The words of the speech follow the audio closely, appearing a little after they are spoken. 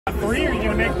3 or are you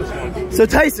gonna make this one? So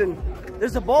Tyson,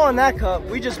 there's a ball in that cup.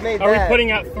 We just made that. Are we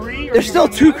putting out 3? There's still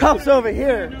 2 cups over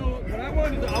here.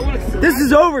 This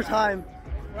is overtime.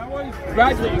 I wanted to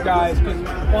congratulate you guys because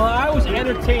while I was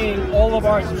entertaining all of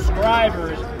our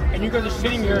subscribers and you guys are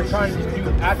sitting here trying to do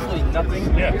absolutely nothing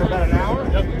for about an hour,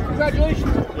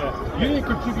 congratulations. Yeah. You didn't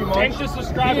contribute much. Thanks to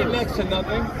subscribers. You did next to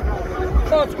nothing.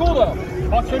 No, it's cool though.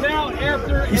 So now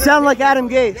after... You sound like Adam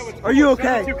Gates. Are you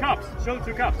okay? Show the 2 cups. Show the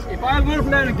 2 cups. If I learned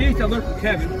from Adam Gates, I learned from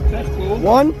Kevin. That's cool.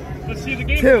 1. Let's see the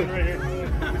game 2. right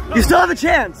here. You still have a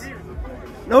chance.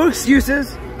 No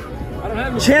excuses. I don't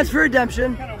have no Chance for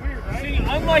redemption. Kind of weird, right? See,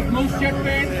 unlike most Jet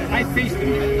fans, I faced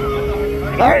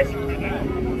them. Alright.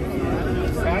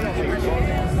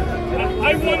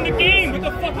 I won the game. What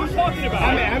the fuck are you talking about?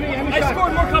 How many I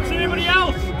scored more cups than anybody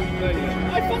else.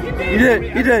 I fucking did. You did.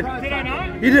 You did. Did I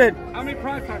not? You did. How many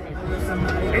prize time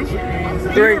makers?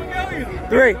 3.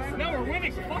 3. No, we're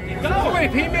winning. Fucking So go. wait,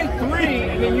 if he made 3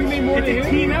 and then you made more than It's a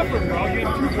him? team effort, bro. You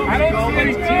have 2 cups. I don't see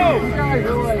any Let's go. go. You guys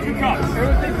are like 2 cups.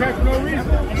 everything crap for no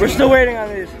reason. We're still waiting on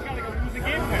these. You gotta go lose the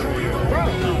game plan. Bro,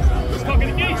 just talking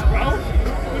to Gates, bro.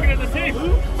 Looking at the tape. You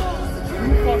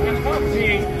fucking tough.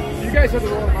 See, you guys have the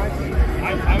wrong mindset.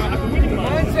 I'm a winning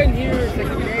mindset. Mindset here is like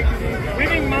negative.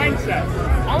 Winning mindset.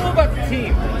 I'm all about the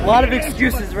team. A lot of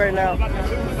excuses right now.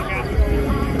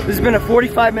 This has been a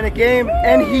 45-minute game,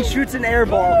 and he shoots an air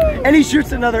ball, and he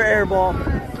shoots another air ball,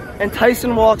 and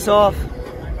Tyson walks off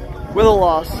with a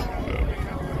loss.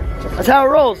 That's how it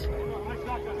rolls.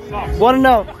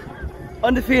 1-0,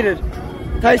 undefeated.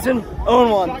 Tyson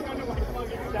 0-1.